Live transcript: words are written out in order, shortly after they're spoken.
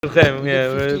With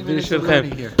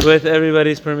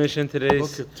everybody's permission,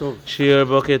 today's Shiur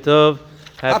Boker Tov.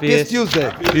 Happiest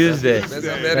Tuesday.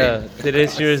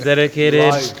 Today's Shiur is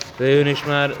dedicated to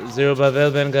Nishmat Zerubbabel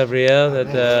ben Gabriel,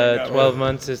 that 12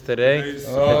 months is today.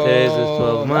 Today is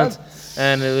 12 months.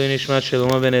 And Nishmat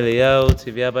Shalom ben Eliyahu,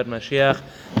 Tzivia bat Mashiach,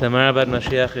 Tamara bat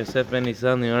Mashiach, Yosef ben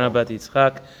Nisan, Leona bat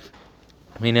Yitzchak,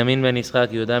 Binyamin ben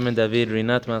Yitzchak, Yehuda ben David,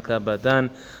 Rinat Malka bat Dan,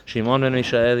 Shimon ben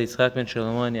Mishael, Yitzchak ben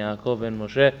Shlomo, and Yaakov ben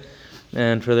Moshe.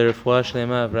 And for the refuah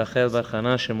shlema of Rachel bar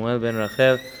Chana, Shemuel ben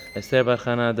Rachel, Esther bar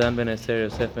Chana, Dan ben Esther,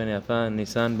 Yosef ben Yafa,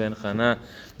 Nisan ben Chana,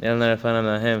 Elna Rafana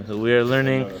Lahem. We are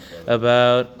learning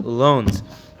about loans.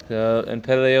 And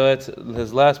Pele Yoetz,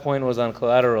 his last point was on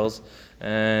collaterals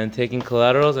and taking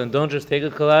collaterals. And don't just take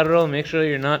a collateral, make sure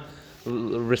you're not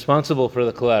responsible for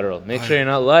the collateral. Make sure you're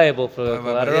not liable for the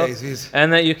collateral,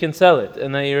 and that you can sell it,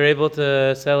 and that you're able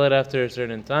to sell it after a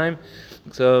certain time.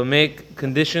 So make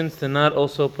conditions to not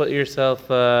also put yourself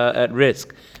at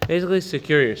risk. Basically,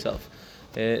 secure yourself.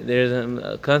 There's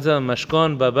a concept of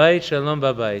mashkon babayit, shalom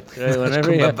babayit. Right?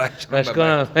 Whenever you have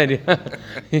mashkon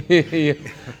babayit,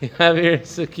 you have your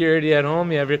security at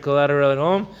home, you have your collateral at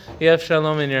home, you have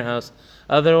shalom in your house.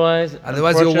 Otherwise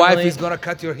your wife is going to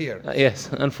cut your hair. Yes,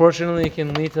 unfortunately, it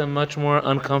can lead to much more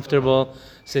uncomfortable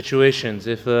situations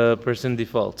if a person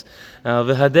defaults. Now,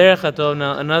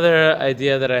 another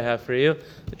idea that I have for you,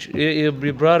 which you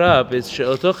brought up, is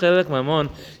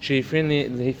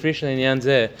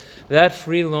that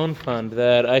free loan fund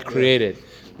that I created.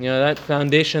 That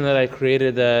foundation that I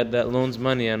created that loans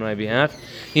money on my behalf.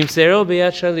 Put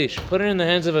it in the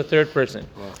hands of a third person.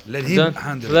 Let him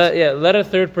handle it. Let a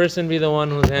third person be the one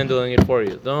who's handling it for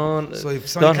you. So if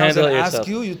someone comes and asks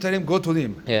you tell him, go to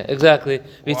him. Yeah, exactly.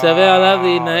 Wow. So you have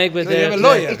a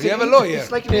lawyer.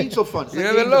 It's like an angel fund. You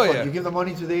have a lawyer. You give the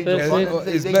money to the angel fund,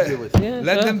 they deal with it.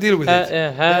 Let them deal with it.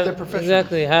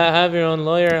 Exactly. Have your own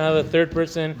lawyer, have a third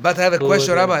person. But I have a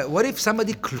question, Rabbi. What if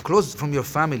somebody close from your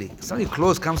family, somebody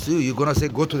close comes to you, you're going to say,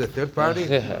 go to the third party?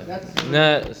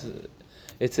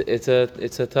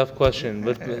 It's a tough question,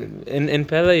 but in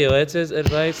Pele Yoetz's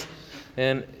advice,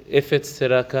 and if it's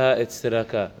tzedakah, it's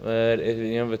tzedakah. But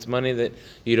if it's money that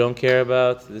you don't care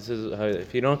about,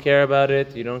 if you don't care about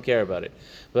it, you don't care about it.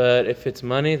 But if it's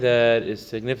money that is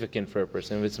significant for a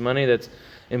person, if it's money that's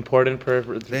important for a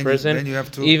person, then you have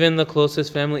to, even the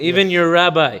closest family, even your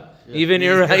rabbi, even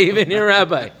your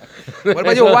rabbi. What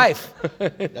about your wife?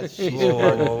 That's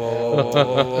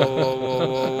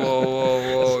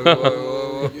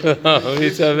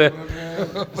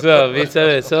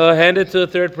So hand it to a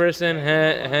third person.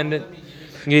 Hand it.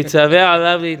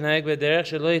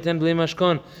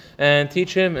 And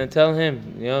teach him and tell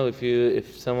him,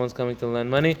 if someone's coming to lend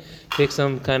money, take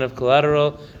some kind of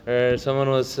collateral. Or someone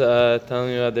was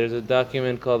telling you there's a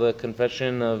document called a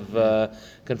confession of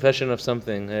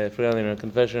something. I forgot the name.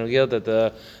 Confession of guilt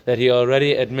that he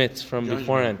already admits from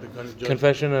beforehand.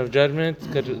 Confession of judgment.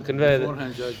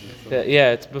 beforehand judgment.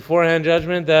 Yeah, it's beforehand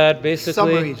judgment that basically.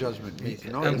 Summary judgment.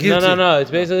 No.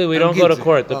 It's basically we don't go to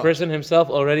court. The person himself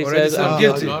already says I'm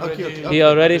guilty. He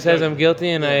already says I'm guilty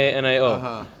and I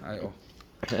owe. I owe.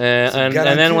 And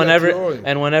then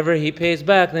whenever he pays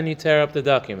back, then you tear up the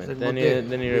document. Then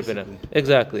you rip it up.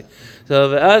 Exactly.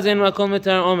 So but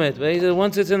he said,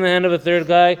 once it's in the hand of a third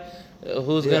guy,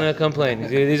 who's gonna complain?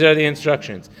 These are the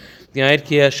instructions. He has to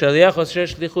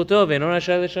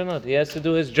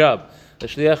do his job. The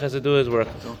shliach has to do his work.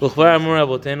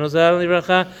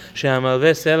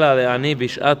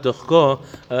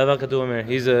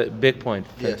 He's a big point,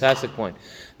 fantastic point.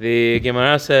 The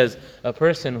Gemara says a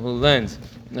person who lends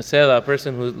a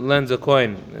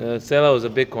coin. Sela was a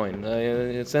big coin.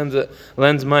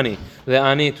 Lends money. The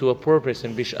ani to a poor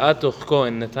person. Bishat tochko,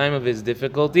 in the time of his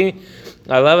difficulty.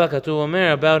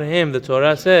 About him, the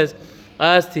Torah says,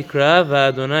 "Az tikra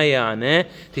v'Adonai ya'aneh,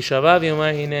 tishavav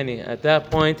yomar hineni." At that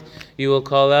point, you will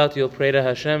call out, you'll pray to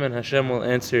Hashem, and Hashem will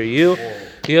answer you.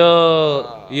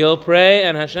 You'll pray,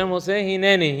 and Hashem will say,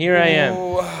 "Hineni, here I am."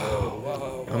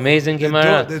 Amazing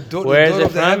Gemara. Where is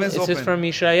it from? This is from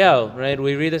Yeshayahu, right?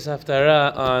 We read this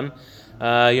haftarah on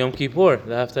Yom Kippur,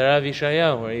 the haftarah of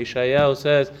Yeshayahu, where Yeshayahu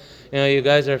says, you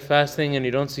guys are fasting and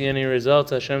you don't see any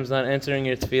results. Hashem's not answering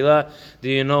your tefillah. Do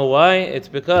you know why? It's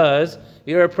because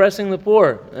you're oppressing the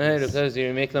poor, right? Because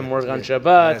you make them work on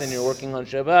Shabbat, and you're working on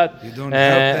Shabbat, you don't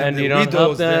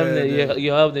help them.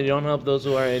 You don't help those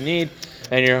who are in need,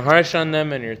 and you're harsh on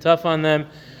them and you're tough on them.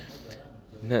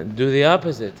 Do the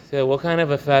opposite. Say, what kind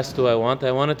of a fast do I want?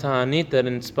 I want a ta'anit that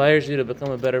inspires you to become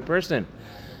a better person.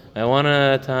 I want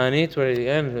a ta'anit where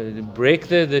you break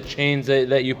the chains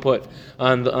that you put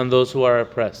on those who are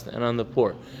oppressed and on the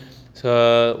poor.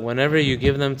 So whenever you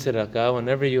give them tzedakah,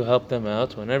 whenever you help them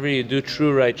out, whenever you do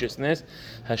true righteousness,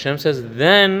 Hashem says,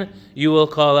 then you will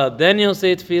call out, then you'll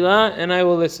say tefillah, and I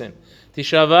will listen.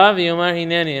 Tishava v'yomar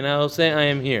hineni, and I will say, I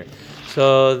am here.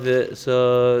 So the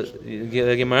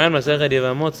Gemara in Masechet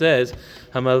Yevamot says,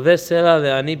 Hamalveh sela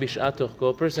le'ani b'shat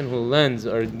tochko, a person who lends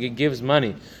or gives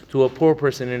money to a poor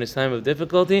person in his time of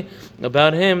difficulty,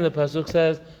 about him the pasuk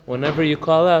says, whenever you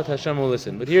call out, Hashem will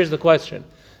listen. But here's the question,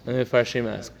 and the Farshim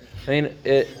ask.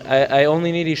 I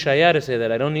only need Ishaya to say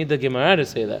that. I don't need the Gemara to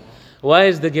say that. Why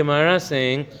is the Gemara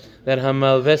saying that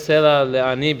Hamalveh sela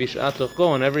le'ani b'shat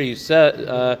tochko, whenever you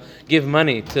give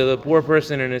money to the poor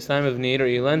person in his time of need, or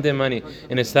you lend him money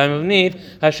in his time of need,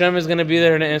 Hashem is going to be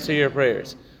there to answer your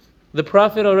prayers? The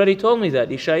Prophet already told me that.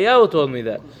 Ishayahu told me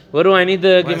that. What do I need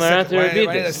the Gemara to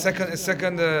repeat this?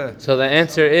 So the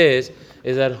answer is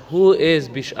that who is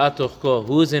b'shat tochko?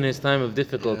 Who's in his time of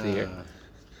difficulty here?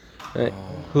 Right.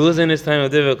 Who's in his time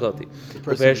of difficulty?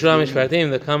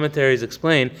 The commentaries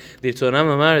explain they're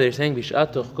saying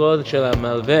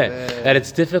that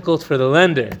it's difficult for the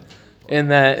lender in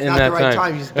that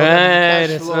time. Right,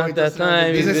 it's not that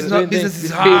time. Business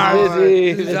is hard.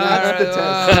 He's busy. That's the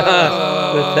test.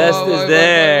 The test is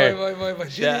there.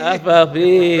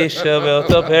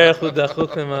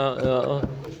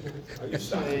 Are you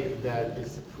saying that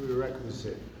it's a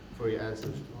prerequisite for your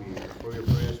answers to be, for your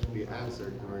prayers to be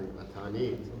answered during a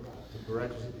ta'anit? The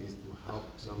prerequisite is to help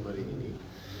somebody in need.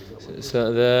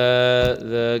 So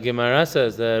the Gemara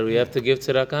says that we have to give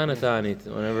tzedakah on a ta'anit.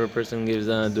 Whenever a person gives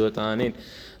do a ta'anit,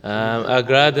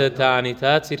 agra de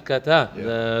ta'anita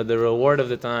tzidkata. The reward of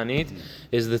the ta'anit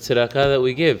is the tzedakah that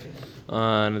we give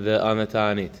on the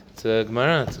ta'anit. It's a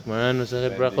Gemara. It's a Gemara in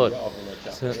Masechet Brachot.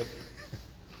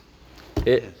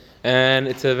 And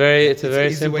it's a very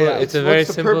simple. It's a very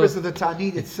simple. What's the purpose of the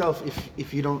ta'anit itself?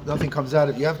 If you don't, nothing comes out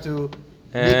of it, you have to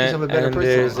make yourself a better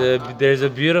person. There's a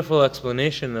beautiful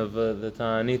explanation of the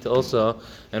ta'anit also,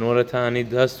 and what a ta'anit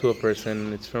does to a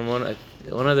person. It's from one of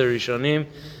the Rishonim,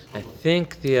 I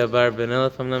think the Abar Benel,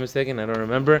 if I'm not mistaken, I don't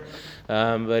remember,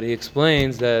 but he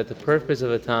explains that the purpose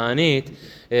of a ta'anit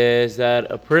is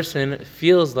that a person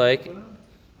feels like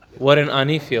what an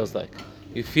ani feels like.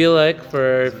 You feel like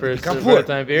for a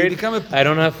time period, I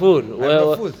don't have food.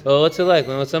 Well, what's it like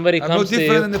when somebody comes to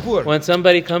you? When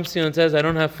somebody comes to you and says, "I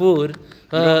don't have food,"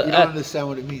 you don't understand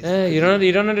what it means. You don't.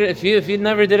 If you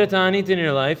never did a ta'anit in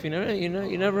your life, you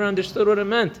never understood what it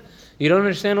meant. You don't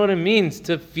understand what it means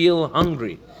to feel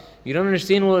hungry. You don't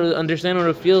understand what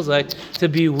it feels like to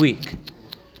be weak.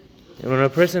 And when a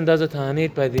person does a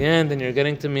ta'anit by the end, and you're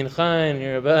getting to mincha, and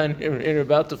you're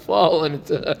about to fall, and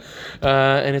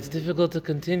it's difficult to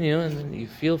continue, and then you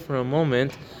feel for a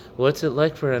moment, what's it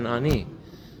like for an ani?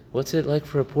 What's it like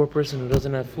for a poor person who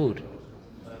doesn't have food?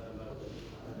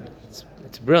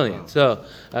 It's brilliant. So,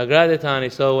 agrade ta'ani.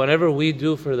 So whenever we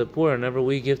do for the poor, whenever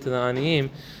we give to the aniim,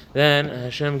 then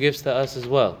Hashem gives to us as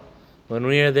well. When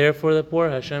we are there for the poor,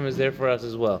 Hashem is there for us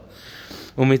as well.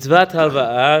 Umitzvat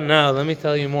halva'a. Now let me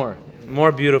tell you more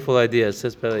beautiful ideas,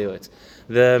 says Pele Yoetz.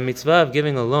 The mitzvah of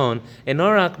giving a loan,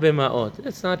 enorak b'ma'ot.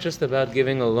 It's not just about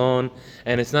giving a loan,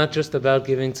 and it's not just about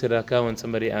giving tzedakah when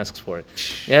somebody asks for it.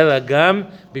 Ela gam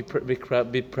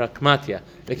b'pragmatia.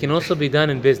 It can also be done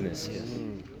in business.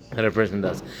 That a person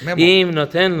does. Im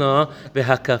noten lo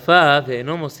behakafa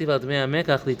ve'eno mosiv al dmei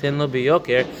hamekach liten lo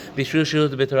biyoker b'shul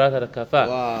shehut b'torat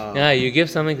hakafa. Yeah, you give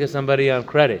something to somebody on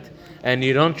credit, and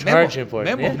you don't charge him for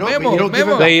it. But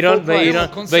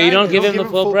you don't give him the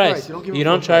full price. You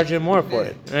don't charge him more for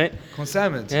it, right?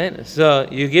 Consignment. Right? So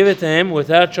you give it to him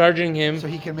without charging him so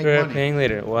he can make for money. Paying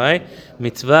later. Why?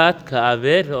 Mitzvat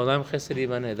ka'aved olam chesed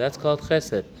yibaneh. That's called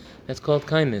chesed. That's called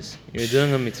kindness. You're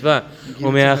doing a mitzvah.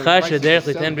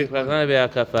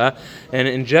 And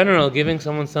in general, giving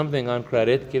someone something on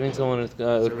credit, giving someone with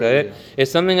credit,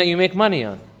 is something that you make money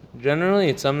on. Generally,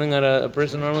 it's something that a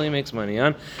person normally makes money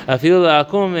on. But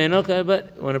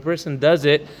when a person does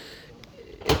it,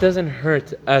 it doesn't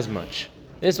hurt as much.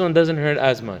 This one doesn't hurt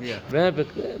as much.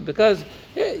 Because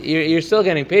you're still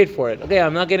getting paid for it. Okay,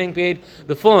 I'm not getting paid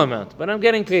the full amount, but I'm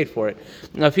getting paid for it.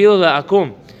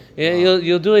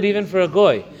 You'll do it even for a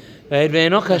goy. It's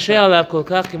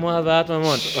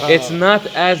not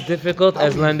as difficult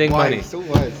as lending money.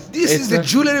 This is the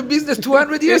jewelry business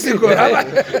 200 years ago.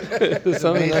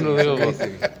 Something unbelievable.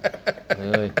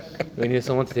 We need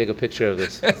someone to take a picture of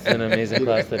this. It's an amazing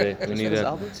class today. We need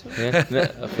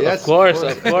of course,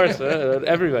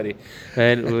 everybody.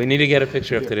 And we need to get a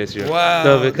picture of today's year.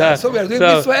 Wow. So we are doing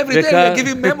mitzvah every day. We are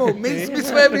giving memo.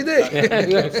 Mitzvah every day.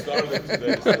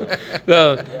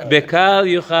 So, Bekal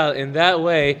Yuchal, in that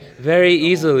way, very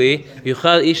easily,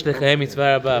 Yuchal Ish Lekayem Mitzvah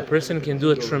Rabba. A person can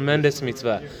do a tremendous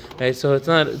mitzvah. Right? So it's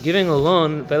not giving a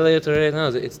loan. Pele Yoetz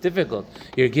Loans, it's difficult.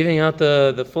 You're giving out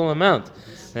the full amount,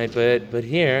 right? But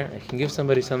here I can give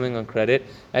somebody something on credit.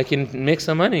 I can make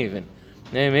some money even.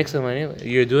 Make some money.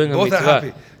 You're doing a both mitzvah. Are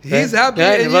happy. He's happy.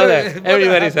 Right? And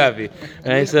everybody's happy.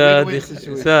 Right? So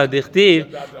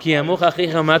dichtiv ki amuch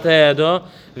achicha mata yado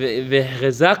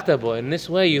v'chezakta bo. In this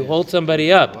way, you hold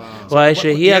somebody up. Why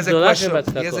he has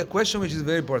a question which is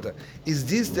very important. Is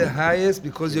this the highest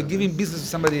because you're giving business to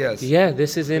somebody else? Yeah,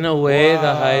 this is in a way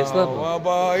the highest level.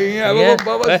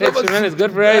 It's tremendous.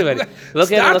 Good for everybody.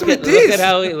 Look at how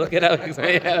he's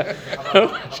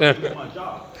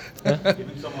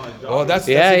Oh, that's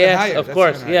yes, of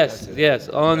course, yes,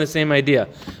 all in the same idea.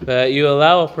 You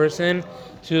allow a person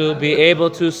to be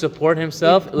able to support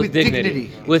himself with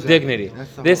dignity. With dignity.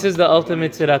 This is the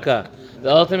ultimate tzedakah.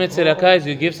 The ultimate tzedakah is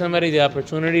you give somebody the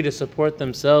opportunity to support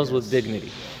themselves with dignity.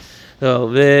 So,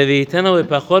 and what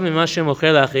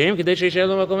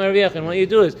you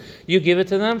do is you give it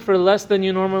to them for less than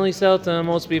you normally sell to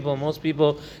most people. Most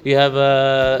people, you have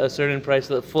a certain price,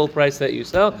 the full price that you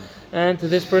sell, and to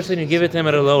this person you give it to him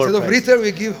at a lower price. Instead of retail,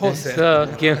 we give wholesale.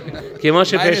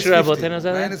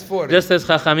 Just as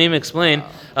Chachamim explained,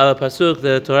 al pasuk,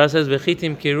 the Torah says,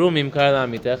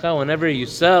 whenever you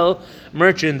sell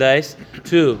merchandise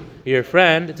to your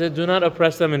friend, do not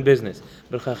oppress them in business.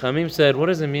 But Chachamim said, what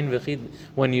does it mean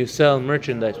when you sell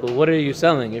merchandise? Well, what are you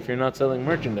selling if you're not selling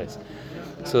merchandise?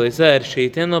 So they said, that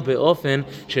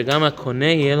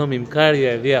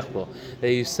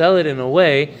you sell it in a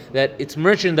way that it's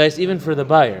merchandise even for the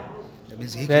buyer. That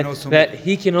means he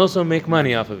can also make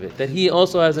money off of it. That he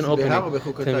also has an opening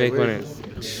to make money.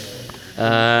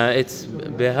 It's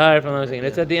Behar, if I'm not mistaken.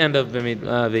 It's at the end of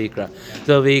Vayikra.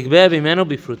 So Vayikbeh b'menu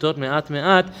b'frutot me'at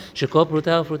me'at shekol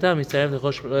pruta u'fruta mitzarev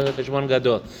l'cheshbon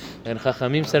gadol. And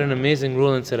Chachamim said an amazing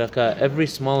rule in tzedakah. Every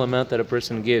small amount that a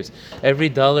person gives, every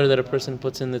dollar that a person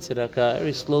puts in the tzedakah,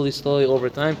 every slowly over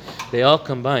time, they all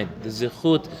combine. The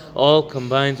zichut all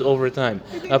combines over time.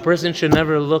 A person should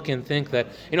never look and think that,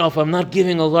 if I'm not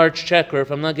giving a large check or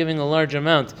if I'm not giving a large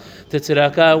amount to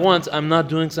tzedakah at once, I'm not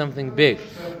doing something big.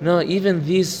 No, even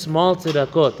these small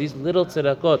tzedakot, these little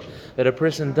tzedakot that a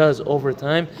person does over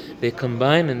time, they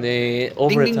combine and they,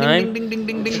 over time,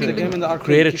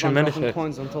 create a tremendous effect.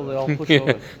 Coins until they all push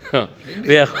over.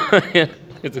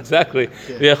 It's exactly. And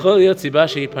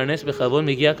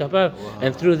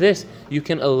through this, you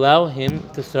can allow him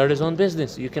to start his own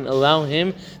business. You can allow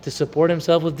him to support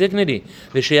himself with dignity.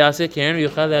 And he's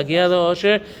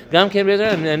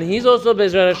also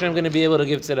Bezrat Hashem going to be able to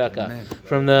give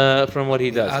tzedakah from what he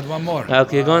does. Add one more. And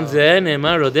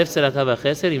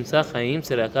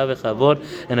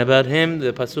about him,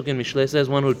 the pasuk in Mishlei says,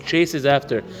 one who chases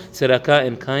after tzedakah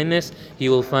and kindness, he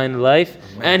will find life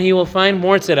and he will find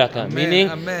more tzedakah. Meaning,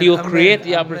 he will create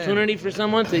the opportunity for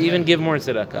someone to even give more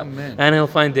tzedakah. And he'll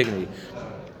find dignity.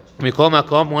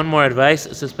 One more advice,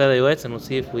 says Pele Yoetz, and we'll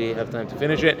see if we have time to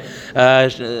finish it.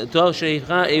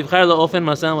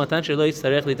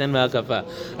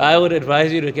 I would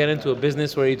advise you to get into a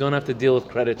business where you don't have to deal with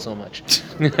credit so much.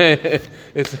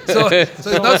 it's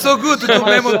not so good to do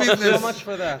memo business. So much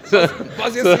for that. So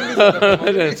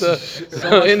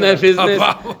in that business,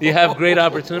 you have great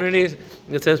opportunities.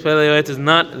 It says Pele Yoetz is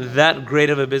not that great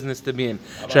of a business to be in.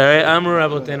 How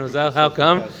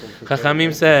come?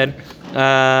 Chachamim said,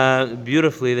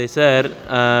 beautifully, they said,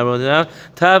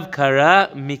 Tav kara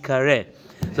mikare.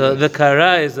 So the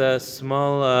kara is a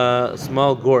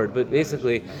small gourd, but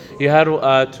basically you had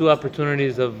two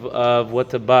opportunities of what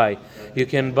to buy. You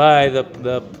can buy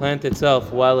the plant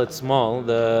itself while it's small,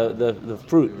 the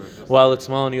fruit while it's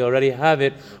small and you already have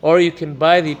it, or you can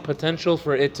buy the potential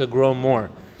for it to grow more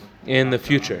in the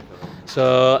future.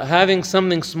 So having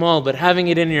something small but having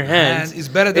it in your hands is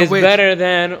better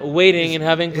than waiting and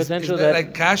having potential that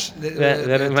like cash.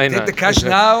 That it might take the cash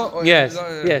now. Or yes,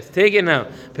 take it now.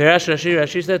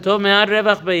 Rashi said, "Tov me'ad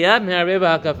revach b'yad me'arbe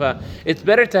b'hakafa." It's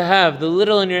better to have the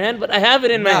little in your hand, but I have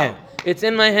it in my hand. It's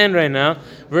in my hand right now,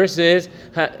 versus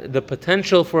the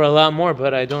potential for a lot more,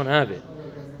 but I don't have it.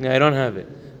 I don't have it.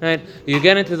 Right? You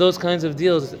get into those kinds of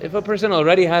deals. If a person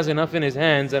already has enough in his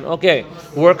hands, then okay,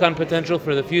 work on potential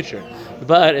for the future.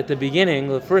 But at the beginning,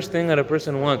 the first thing that a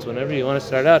person wants, whenever you want to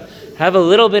start out, have a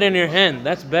little bit in your hand.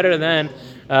 That's better than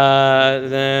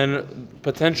then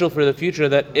potential for the future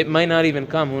that it might not even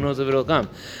come. Who knows if it'll come?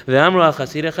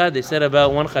 They said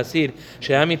about one Chasid,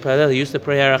 he used to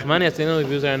pray,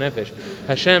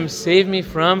 Hashem, save me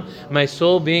from my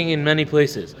soul being in many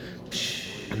places.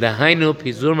 And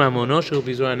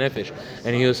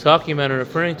he was talking about and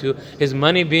referring to his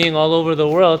money being all over the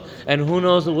world, and who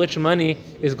knows which money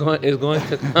is going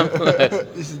to come to us.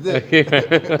 This is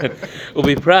it.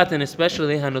 And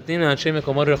especially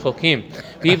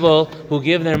people who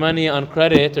give their money on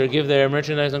credit or give their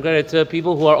merchandise on credit to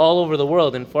people who are all over the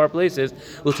world in far places,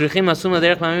 and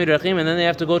then they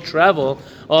have to go travel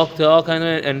to all kinds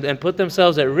of and put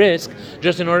themselves at risk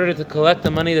just in order to collect the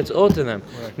money that's owed to them.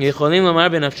 And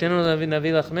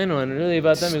really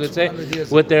about them, you could say,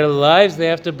 with their lives, they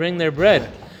have to bring their bread.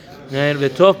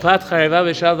 It's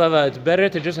better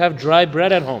to just have dry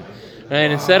bread at home.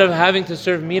 And instead of having to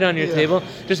serve meat on your table,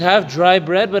 just have dry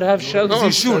bread, but have shalom.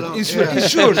 Insured.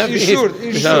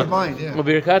 Mind,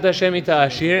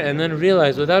 And then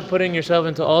realize, without putting yourself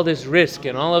into all this risk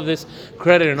and all of this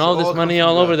credit and all this money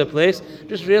all over the place,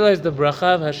 just realize the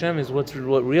bracha of Hashem is what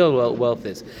real wealth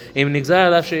is.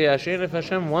 If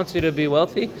Hashem wants you to be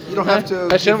wealthy, you don't have to.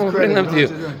 Hashem will bring them to you.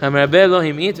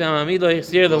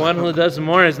 The one who does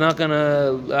more is not going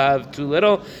to have too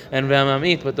little,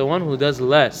 but the one who does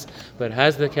less, but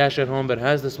has the cash at home, but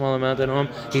has the small amount at home,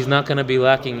 he's not going to be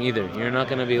lacking either. You're not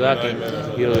going to be lacking.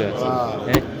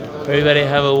 Okay? Everybody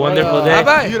have a wonderful day.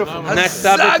 Next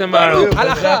topic tomorrow.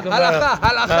 Rabbi,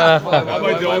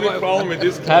 the only problem with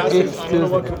this class is I don't know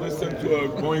what to listen to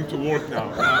going to work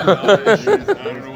now. I don't know.